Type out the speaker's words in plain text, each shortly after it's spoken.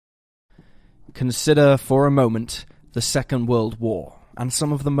Consider for a moment the Second World War and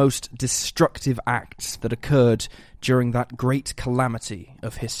some of the most destructive acts that occurred during that great calamity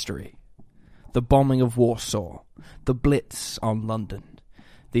of history. The bombing of Warsaw, the Blitz on London,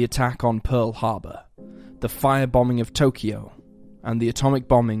 the attack on Pearl Harbor, the firebombing of Tokyo, and the atomic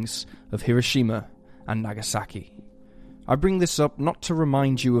bombings of Hiroshima and Nagasaki. I bring this up not to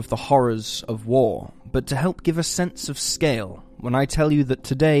remind you of the horrors of war, but to help give a sense of scale when I tell you that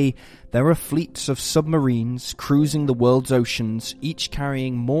today there are fleets of submarines cruising the world's oceans, each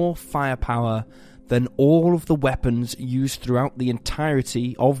carrying more firepower than all of the weapons used throughout the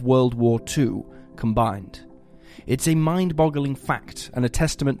entirety of World War II combined. It's a mind-boggling fact and a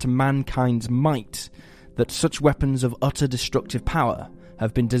testament to mankind's might that such weapons of utter destructive power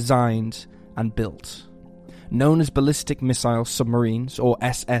have been designed and built. Known as ballistic missile submarines, or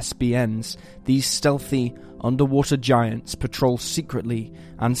SSBNs, these stealthy underwater giants patrol secretly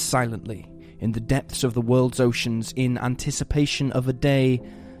and silently in the depths of the world's oceans in anticipation of a day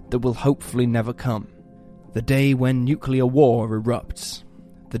that will hopefully never come. The day when nuclear war erupts.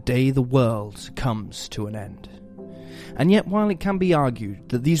 The day the world comes to an end. And yet, while it can be argued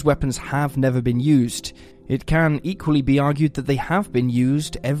that these weapons have never been used, it can equally be argued that they have been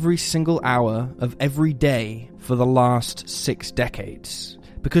used every single hour of every day for the last 6 decades.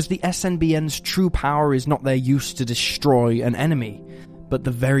 Because the SNBN's true power is not their use to destroy an enemy, but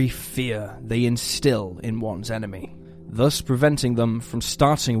the very fear they instill in one's enemy, thus preventing them from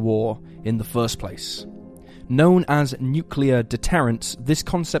starting war in the first place. Known as nuclear deterrence, this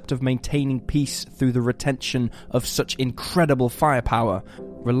concept of maintaining peace through the retention of such incredible firepower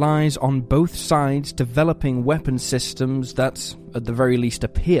relies on both sides developing weapon systems that, at the very least,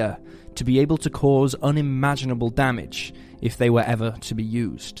 appear to be able to cause unimaginable damage if they were ever to be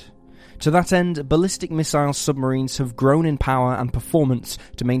used. To that end, ballistic missile submarines have grown in power and performance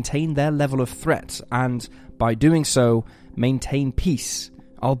to maintain their level of threat and, by doing so, maintain peace,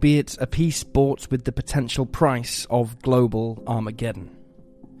 albeit a peace bought with the potential price of global Armageddon.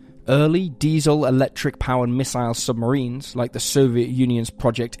 Early diesel-electric-powered missile submarines, like the Soviet Union's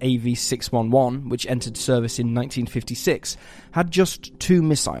Project AV-611, which entered service in 1956, had just 2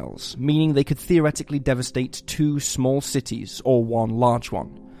 missiles, meaning they could theoretically devastate 2 small cities or 1 large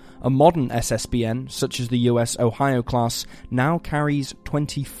one. A modern SSBN, such as the US Ohio class, now carries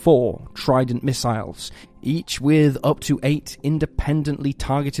 24 Trident missiles, each with up to 8 independently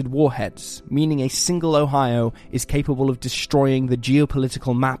targeted warheads, meaning a single Ohio is capable of destroying the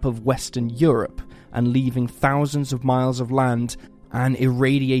geopolitical map of Western Europe and leaving thousands of miles of land an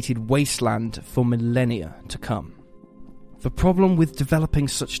irradiated wasteland for millennia to come. The problem with developing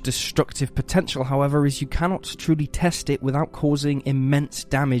such destructive potential, however, is you cannot truly test it without causing immense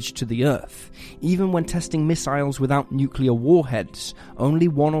damage to the Earth. Even when testing missiles without nuclear warheads, only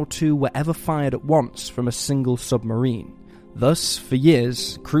 1 or 2 were ever fired at once from a single submarine. Thus, for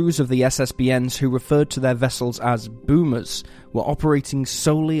years, crews of the SSBNs who referred to their vessels as boomers were operating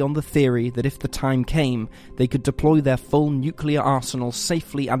solely on the theory that if the time came, they could deploy their full nuclear arsenal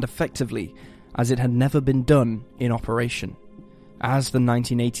safely and effectively, as it had never been done in operation. As the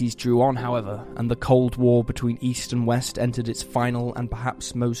 1980s drew on, however, and the Cold War between East and West entered its final and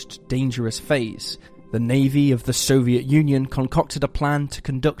perhaps most dangerous phase, the Navy of the Soviet Union concocted a plan to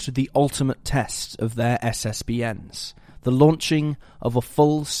conduct the ultimate test of their SSBNs, the launching of a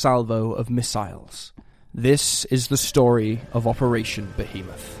full salvo of missiles. This is the story of Operation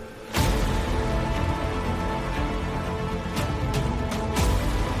Behemoth.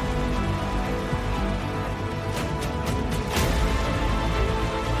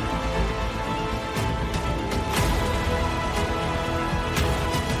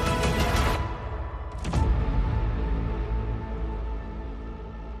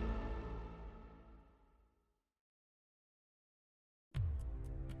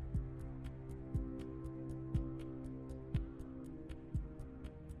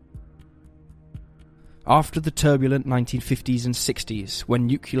 After the turbulent 1950s and 60s, when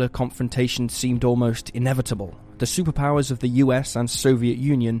nuclear confrontation seemed almost inevitable, the superpowers of the US and Soviet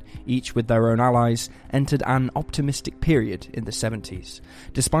Union, each with their own allies, entered an optimistic period in the 70s.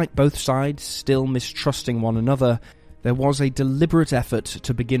 Despite both sides still mistrusting one another, there was a deliberate effort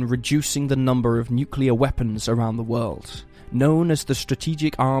to begin reducing the number of nuclear weapons around the world. Known as the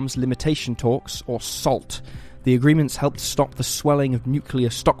Strategic Arms Limitation Talks, or SALT, the agreements helped stop the swelling of nuclear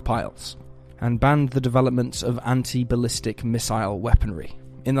stockpiles and banned the development of anti-ballistic missile weaponry.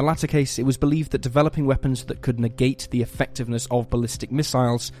 In the latter case, it was believed that developing weapons that could negate the effectiveness of ballistic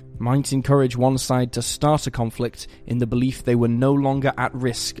missiles might encourage one side to start a conflict in the belief they were no longer at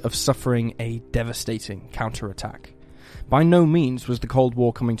risk of suffering a devastating counterattack. By no means was the Cold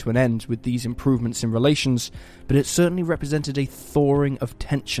War coming to an end with these improvements in relations, but it certainly represented a thawing of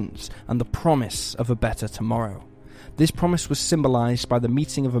tensions and the promise of a better tomorrow. This promise was symbolized by the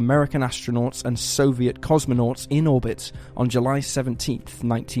meeting of American astronauts and Soviet cosmonauts in orbit on July 17,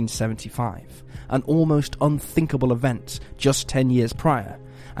 1975, an almost unthinkable event just 10 years prior,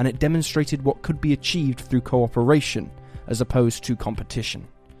 and it demonstrated what could be achieved through cooperation as opposed to competition.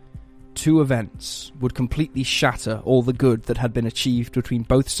 Two events would completely shatter all the good that had been achieved between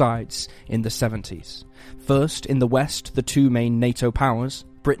both sides in the 70s. First, in the West, the two main NATO powers,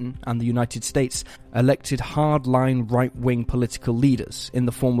 Britain and the United States, elected hard-line right-wing political leaders in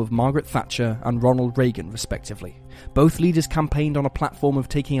the form of Margaret Thatcher and Ronald Reagan, respectively. Both leaders campaigned on a platform of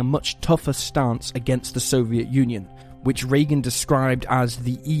taking a much tougher stance against the Soviet Union, which Reagan described as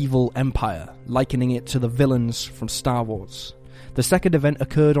the evil empire, likening it to the villains from Star Wars. The second event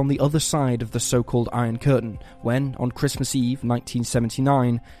occurred on the other side of the so-called Iron Curtain, when, on Christmas Eve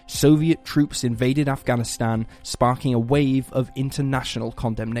 1979, Soviet troops invaded Afghanistan, sparking a wave of international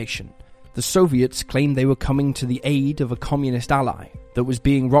condemnation. The Soviets claimed they were coming to the aid of a communist ally that was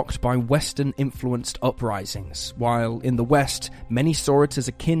being rocked by Western-influenced uprisings, while in the West, many saw it as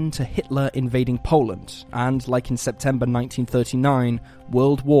akin to Hitler invading Poland, and, like in September 1939,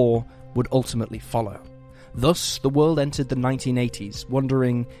 World War would ultimately follow. Thus, the world entered the 1980s,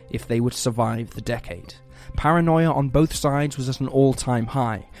 wondering if they would survive the decade. Paranoia on both sides was at an all-time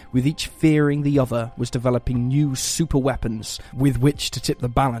high, with each fearing the other was developing new super weapons with which to tip the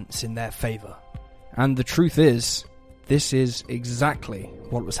balance in their favour. And the truth is, this is exactly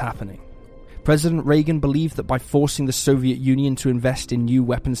what was happening. President Reagan believed that by forcing the Soviet Union to invest in new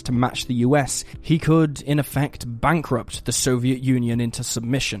weapons to match the US, he could, in effect, bankrupt the Soviet Union into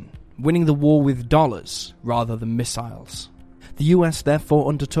submission, winning the war with dollars rather than missiles. The US therefore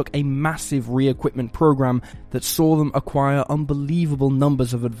undertook a massive re-equipment program that saw them acquire unbelievable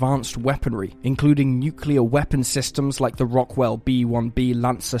numbers of advanced weaponry, including nuclear weapon systems like the Rockwell B-1B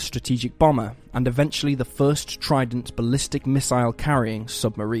Lancer strategic bomber, and eventually the first Trident ballistic missile-carrying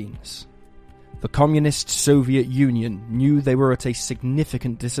submarines. The communist Soviet Union knew they were at a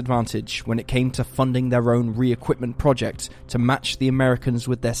significant disadvantage when it came to funding their own re-equipment project to match the Americans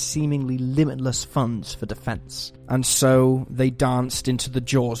with their seemingly limitless funds for defense. And so they danced into the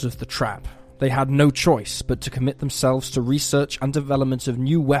jaws of the trap. They had no choice but to commit themselves to research and development of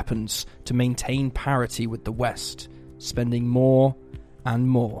new weapons to maintain parity with the West, spending more and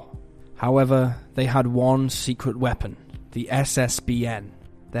more. However, they had one secret weapon, the SSBN,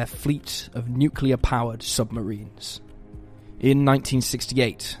 their fleet of nuclear-powered submarines. In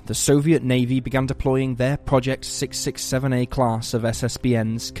 1968, the Soviet Navy began deploying their Project 667A class of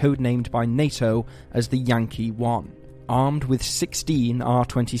SSBNs, codenamed by NATO as the Yankee 1. Armed with 16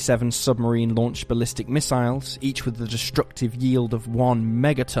 R-27 submarine-launched ballistic missiles, each with a destructive yield of 1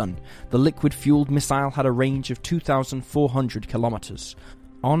 megaton, the liquid-fueled missile had a range of 2,400 kilometers.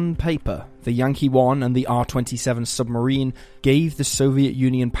 On paper, the Yankee 1 and the R-27 submarine gave the Soviet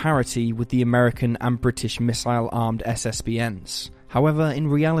Union parity with the American and British missile-armed SSBNs. However, in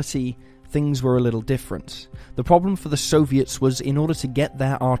reality, things were a little different. The problem for the Soviets was, in order to get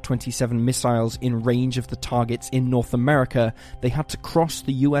their R-27 missiles in range of the targets in North America, they had to cross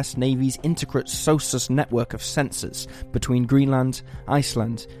the US Navy's intricate SOSUS network of sensors between Greenland,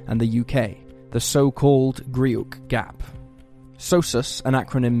 Iceland, and the UK, the so-called Gryuk Gap. SOSUS, an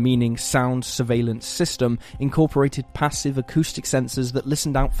acronym meaning Sound Surveillance System, incorporated passive acoustic sensors that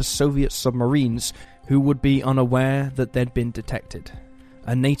listened out for Soviet submarines who would be unaware that they'd been detected.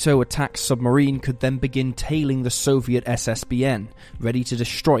 A NATO attack submarine could then begin tailing the Soviet SSBN, ready to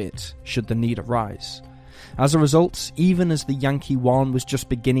destroy it should the need arise. As a result, even as the Yankee 1 was just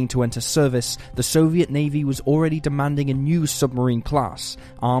beginning to enter service, the Soviet Navy was already demanding a new submarine class,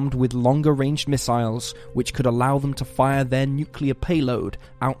 armed with longer-range missiles which could allow them to fire their nuclear payload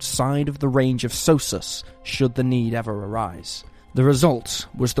outside of the range of SOSUS should the need ever arise. The result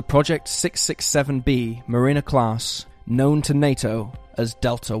was the Project 667B Mariner class, known to NATO as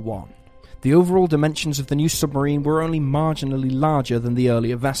Delta I. The overall dimensions of the new submarine were only marginally larger than the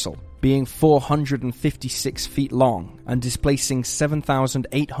earlier vessel, being 456 feet long and displacing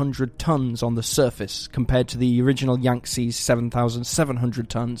 7,800 tons on the surface compared to the original Yangtze's 7,700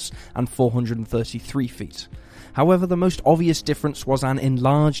 tons and 433 feet. However, the most obvious difference was an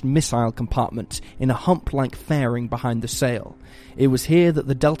enlarged missile compartment in a hump-like fairing behind the sail. It was here that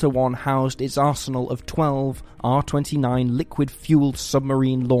the Delta I housed its arsenal of 12 R-29 liquid-fueled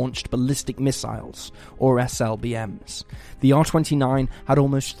submarine-launched ballistic missiles, or SLBMs. The R-29 had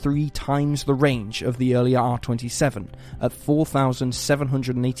almost 3 times the range of the earlier R-27, at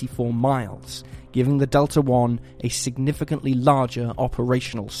 4,784 miles, giving the Delta I a significantly larger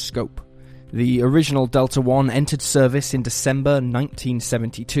operational scope. The original Delta I entered service in December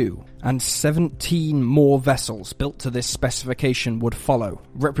 1972, and 17 more vessels built to this specification would follow,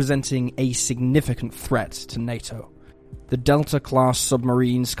 representing a significant threat to NATO. The Delta-class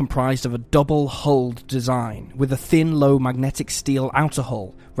submarines comprised of a double-hulled design, with a thin, low magnetic steel outer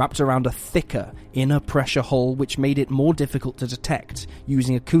hull wrapped around a thicker inner pressure hull which made it more difficult to detect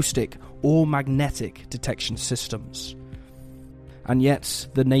using acoustic or magnetic detection systems. And yet,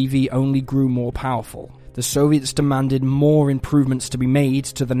 the Navy only grew more powerful. The Soviets demanded more improvements to be made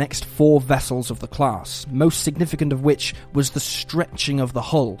to the next 4 vessels of the class, most significant of which was the stretching of the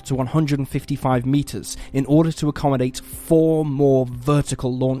hull to 155 meters in order to accommodate 4 more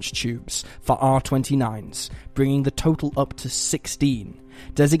vertical launch tubes for R-29s, bringing the total up to 16.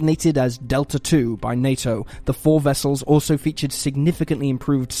 Designated as Delta II by NATO, the 4 vessels also featured significantly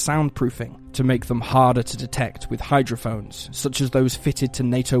improved soundproofing to make them harder to detect with hydrophones, such as those fitted to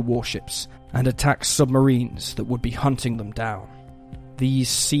NATO warships, and attack submarines that would be hunting them down. These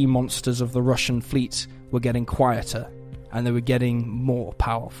sea monsters of the Russian fleet were getting quieter, and they were getting more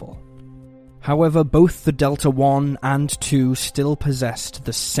powerful. However, both the Delta I and II still possessed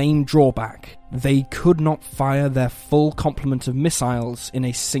the same drawback. They could not fire their full complement of missiles in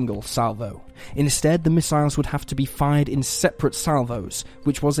a single salvo. Instead, the missiles would have to be fired in separate salvos,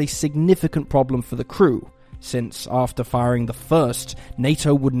 which was a significant problem for the crew, since after firing the first,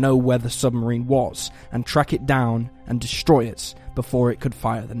 NATO would know where the submarine was, and track it down and destroy it before it could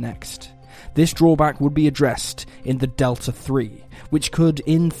fire the next. This drawback would be addressed in the Delta III, which could,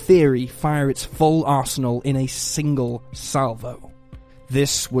 in theory, fire its full arsenal in a single salvo.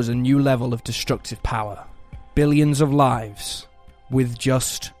 This was a new level of destructive power. Billions of lives, with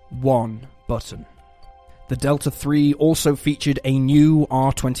just one button. The Delta III also featured a new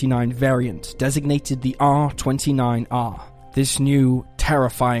R-29 variant, designated the R-29R. This new,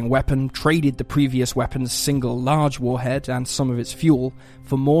 terrifying weapon traded the previous weapon's single large warhead and some of its fuel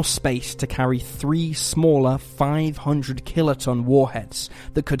for more space to carry 3 smaller 500 kiloton warheads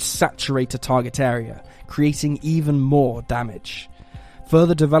that could saturate a target area, creating even more damage.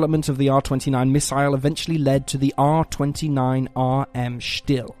 Further development of the R-29 missile eventually led to the R-29RM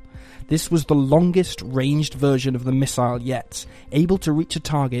Still. This was the longest ranged version of the missile yet, able to reach a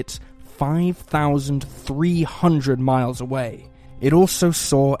target 5,300 miles away. It also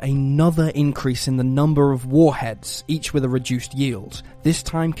saw another increase in the number of warheads, each with a reduced yield, this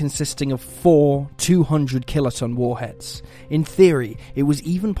time consisting of 4 200 kiloton warheads. In theory, it was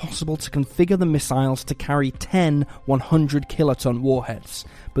even possible to configure the missiles to carry 10 100 kiloton warheads,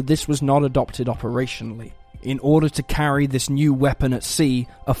 but this was not adopted operationally. In order to carry this new weapon at sea,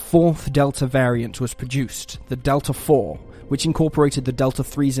 a 4th Delta variant was produced, the Delta IV, which incorporated the Delta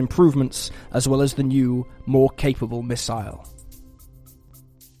III's improvements as well as the new, more capable missile.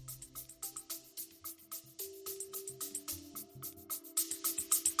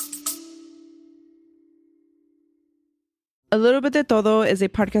 A Little Bit de Todo is a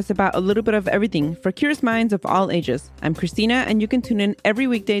podcast about a little bit of everything for curious minds of all ages. I'm Christina, and you can tune in every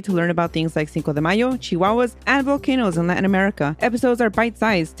weekday to learn about things like Cinco de Mayo, Chihuahuas, and volcanoes in Latin America. Episodes are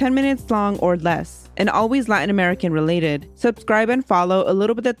bite-sized, 10 minutes long or less, and always Latin American related. Subscribe and follow A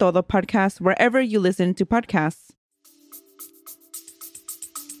Little Bit de Todo podcast wherever you listen to podcasts.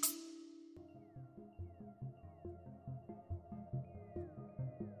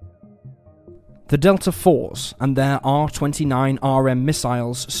 The Delta IVs and their R-29RM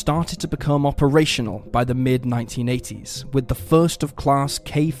missiles started to become operational by the mid-1980s, with the first of Class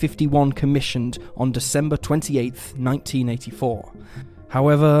K-51 commissioned on December 28, 1984.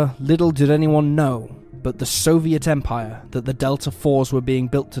 However, little did anyone know, but the Soviet Empire that the Delta IVs were being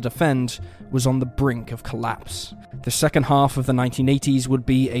built to defend was on the brink of collapse. The second half of the 1980s would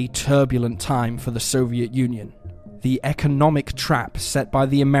be a turbulent time for the Soviet Union. The economic trap set by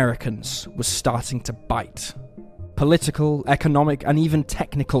the Americans was starting to bite. Political, economic, and even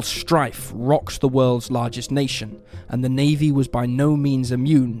technical strife rocked the world's largest nation, and the Navy was by no means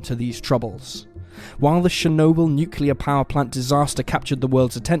immune to these troubles. While the Chernobyl nuclear power plant disaster captured the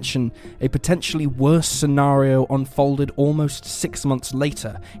world's attention, a potentially worse scenario unfolded almost 6 months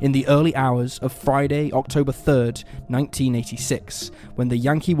later, in the early hours of Friday, October 3rd, 1986, when the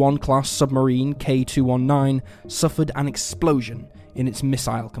Yankee 1-class submarine K-219 suffered an explosion in its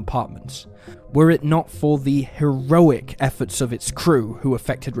missile compartment. Were it not for the heroic efforts of its crew who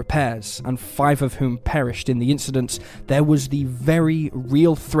effected repairs, and 5 of whom perished in the incident, there was the very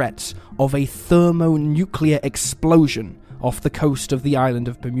real threat of a thermonuclear explosion off the coast of the island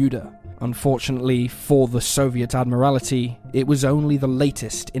of Bermuda. Unfortunately for the Soviet Admiralty, it was only the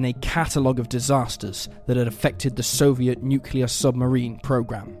latest in a catalogue of disasters that had affected the Soviet nuclear submarine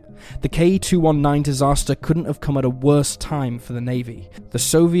program. The K-219 disaster couldn't have come at a worse time for the Navy. The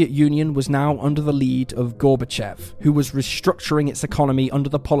Soviet Union was now under the lead of Gorbachev, who was restructuring its economy under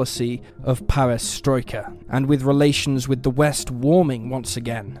the policy of perestroika. And with relations with the West warming once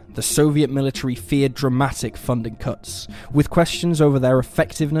again, the Soviet military feared dramatic funding cuts. With questions over their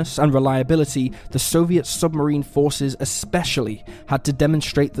effectiveness and reliability, the Soviet submarine forces especially had to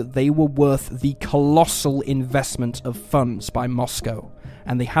demonstrate that they were worth the colossal investment of funds by Moscow.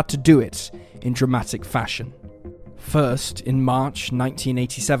 And they had to do it in dramatic fashion. First, in March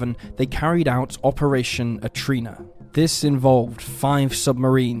 1987, they carried out Operation Atrina. This involved 5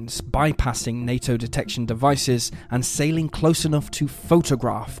 submarines bypassing NATO detection devices and sailing close enough to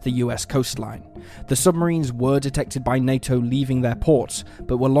photograph the US coastline. The submarines were detected by NATO leaving their ports,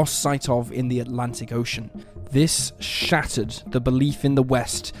 but were lost sight of in the Atlantic Ocean. This shattered the belief in the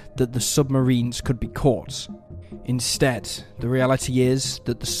West that the submarines could be caught. Instead, the reality is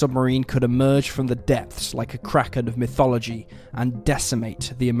that the submarine could emerge from the depths like a kraken of mythology and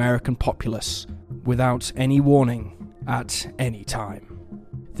decimate the American populace without any warning at any time.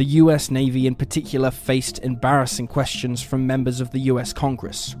 The US Navy in particular faced embarrassing questions from members of the US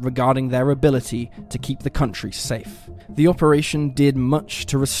Congress regarding their ability to keep the country safe. The operation did much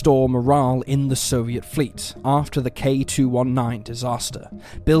to restore morale in the Soviet fleet after the K-219 disaster.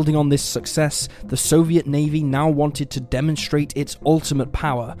 Building on this success, the Soviet Navy now wanted to demonstrate its ultimate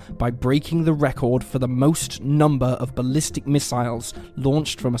power by breaking the record for the most number of ballistic missiles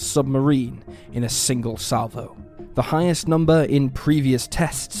launched from a submarine in a single salvo. The highest number in previous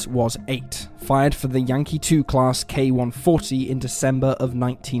tests was 8, fired for the Yankee II class K-140 in December of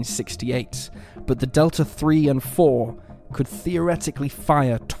 1968, but the Delta III and IV could theoretically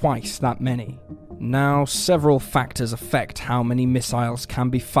fire twice that many. Now, several factors affect how many missiles can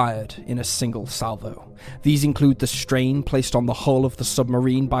be fired in a single salvo. These include the strain placed on the hull of the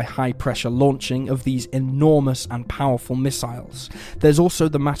submarine by high-pressure launching of these enormous and powerful missiles. There's also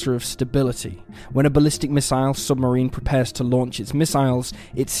the matter of stability. When a ballistic missile submarine prepares to launch its missiles,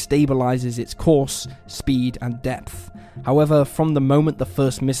 it stabilizes its course, speed, and depth. However, from the moment the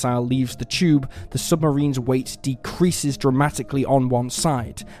first missile leaves the tube, the submarine's weight decreases dramatically on one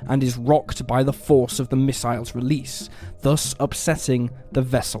side and is rocked by the force of the missile's release, thus upsetting the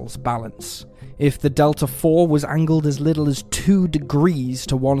vessel's balance. If the Delta IV was angled as little as 2 degrees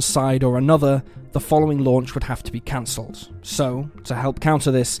to one side or another, the following launch would have to be cancelled. So, to help counter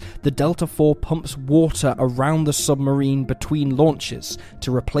this, the Delta IV pumps water around the submarine between launches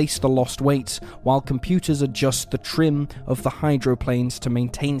to replace the lost weight, while computers adjust the trim of the hydroplanes to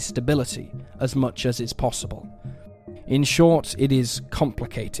maintain stability as much as is possible. In short, it is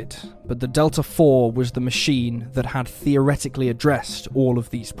complicated, but the Delta IV was the machine that had theoretically addressed all of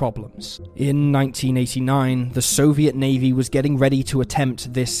these problems. In 1989, the Soviet Navy was getting ready to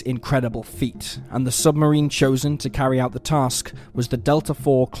attempt this incredible feat, and the submarine chosen to carry out the task was the Delta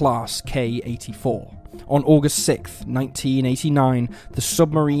IV class K-84. On August 6, 1989, the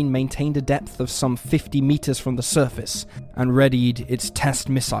submarine maintained a depth of some 50 meters from the surface and readied its test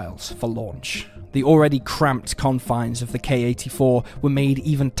missiles for launch. The already cramped confines of the K-84 were made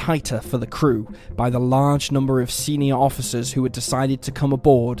even tighter for the crew by the large number of senior officers who had decided to come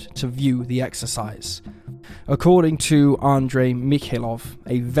aboard to view the exercise. According to Andrei Mikhailov,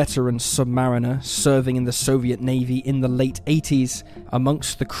 a veteran submariner serving in the Soviet Navy in the late 80s,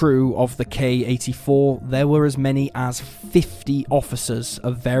 amongst the crew of the K-84 there were as many as 50 officers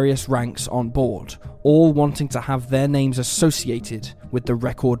of various ranks on board, all wanting to have their names associated with the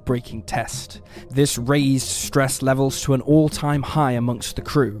record-breaking test. This raised stress levels to an all-time high amongst the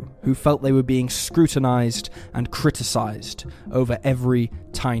crew, who felt they were being scrutinized and criticized over every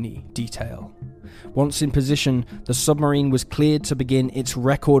tiny detail. Once in position, the submarine was cleared to begin its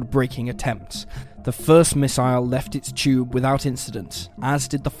record-breaking attempt. The first missile left its tube without incident, as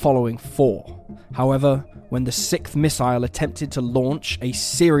did the following 4. However, when the 6th missile attempted to launch, a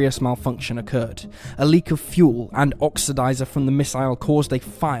serious malfunction occurred. A leak of fuel and oxidizer from the missile caused a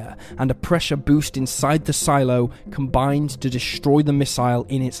fire, and a pressure boost inside the silo combined to destroy the missile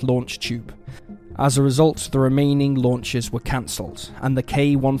in its launch tube. As a result, the remaining launches were cancelled, and the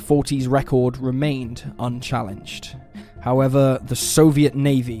K-140's record remained unchallenged. However, the Soviet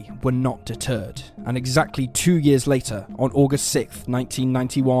Navy were not deterred. and exactly 2 years later, on August 6th,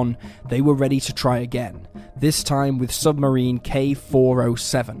 1991, they were ready to try again, this time with submarine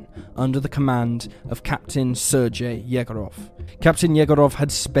K-407, under the command of Captain Sergei Yegorov. Captain Yegorov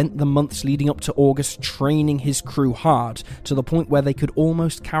had spent the months leading up to August training his crew hard, to the point where they could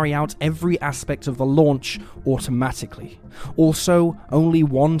almost carry out every aspect of the launch automatically. Also, only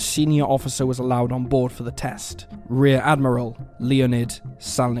one senior officer was allowed on board for the test, Rear Admiral Leonid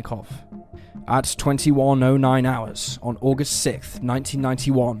Salnikov. At 21:09 hours on August 6th,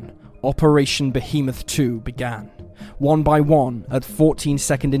 1991, Operation Behemoth 2 began. One by one, at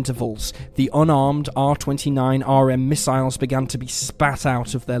 14-second intervals, the unarmed R-29RM missiles began to be spat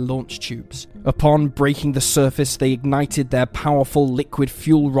out of their launch tubes. Upon breaking the surface, they ignited their powerful liquid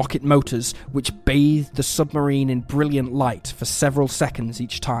fuel rocket motors, which bathed the submarine in brilliant light for several seconds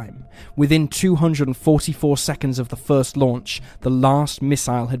each time. Within 244 seconds of the first launch, the last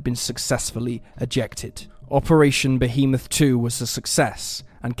missile had been successfully ejected. Operation Behemoth 2 was a success,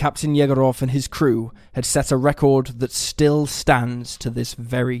 and Captain Yegorov and his crew had set a record that still stands to this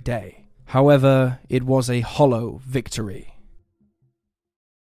very day. However, it was a hollow victory.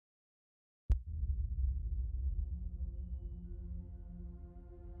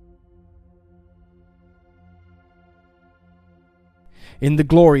 In the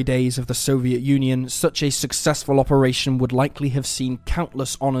glory days of the Soviet Union, such a successful operation would likely have seen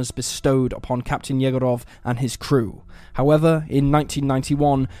countless honours bestowed upon Captain Yegorov and his crew. However, in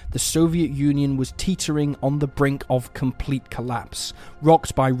 1991, the Soviet Union was teetering on the brink of complete collapse.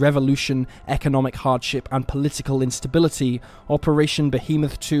 Rocked by revolution, economic hardship, and political instability, Operation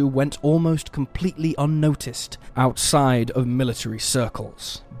Behemoth 2 went almost completely unnoticed outside of military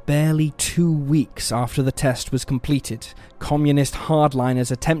circles. Barely 2 weeks after the test was completed, communist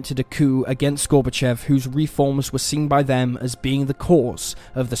hardliners attempted a coup against Gorbachev, whose reforms were seen by them as being the cause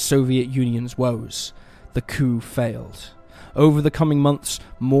of the Soviet Union's woes. The coup failed. Over the coming months,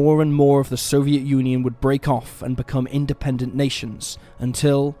 more and more of the Soviet Union would break off and become independent nations,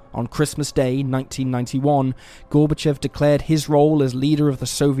 until, on Christmas Day 1991, Gorbachev declared his role as leader of the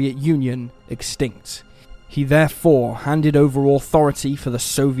Soviet Union extinct. He therefore handed over authority for the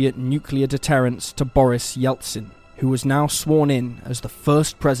Soviet nuclear deterrence to Boris Yeltsin, who was now sworn in as the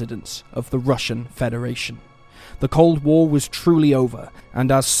first president of the Russian Federation. The Cold War was truly over,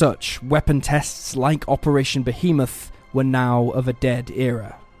 and as such, weapon tests like Operation Behemoth were now of a dead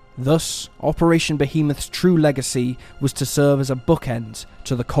era. Thus, Operation Behemoth's true legacy was to serve as a bookend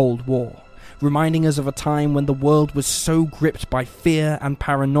to the Cold War, reminding us of a time when the world was so gripped by fear and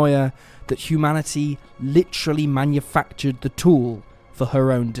paranoia that humanity literally manufactured the tool for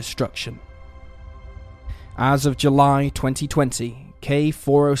her own destruction. As of July 2020,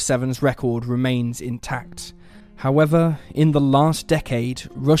 K-407's record remains intact. However, in the last decade,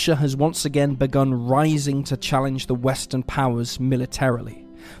 Russia has once again begun rising to challenge the Western powers militarily.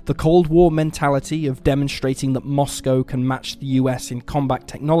 The Cold War mentality of demonstrating that Moscow can match the US in combat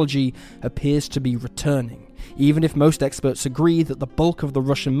technology appears to be returning, even if most experts agree that the bulk of the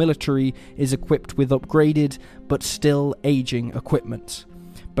Russian military is equipped with upgraded but still aging equipment.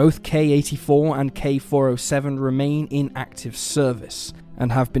 Both K-84 and K-407 remain in active service,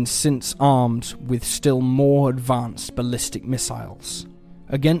 and have been since armed with still more advanced ballistic missiles.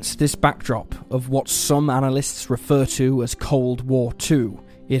 Against this backdrop of what some analysts refer to as Cold War II,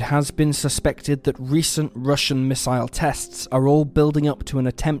 it has been suspected that recent Russian missile tests are all building up to an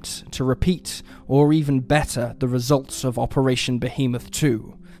attempt to repeat, or even better, the results of Operation Behemoth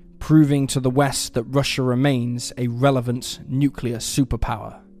 2, proving to the West that Russia remains a relevant nuclear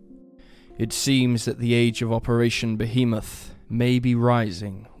superpower. It seems that the age of Operation Behemoth may be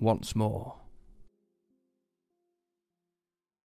rising once more.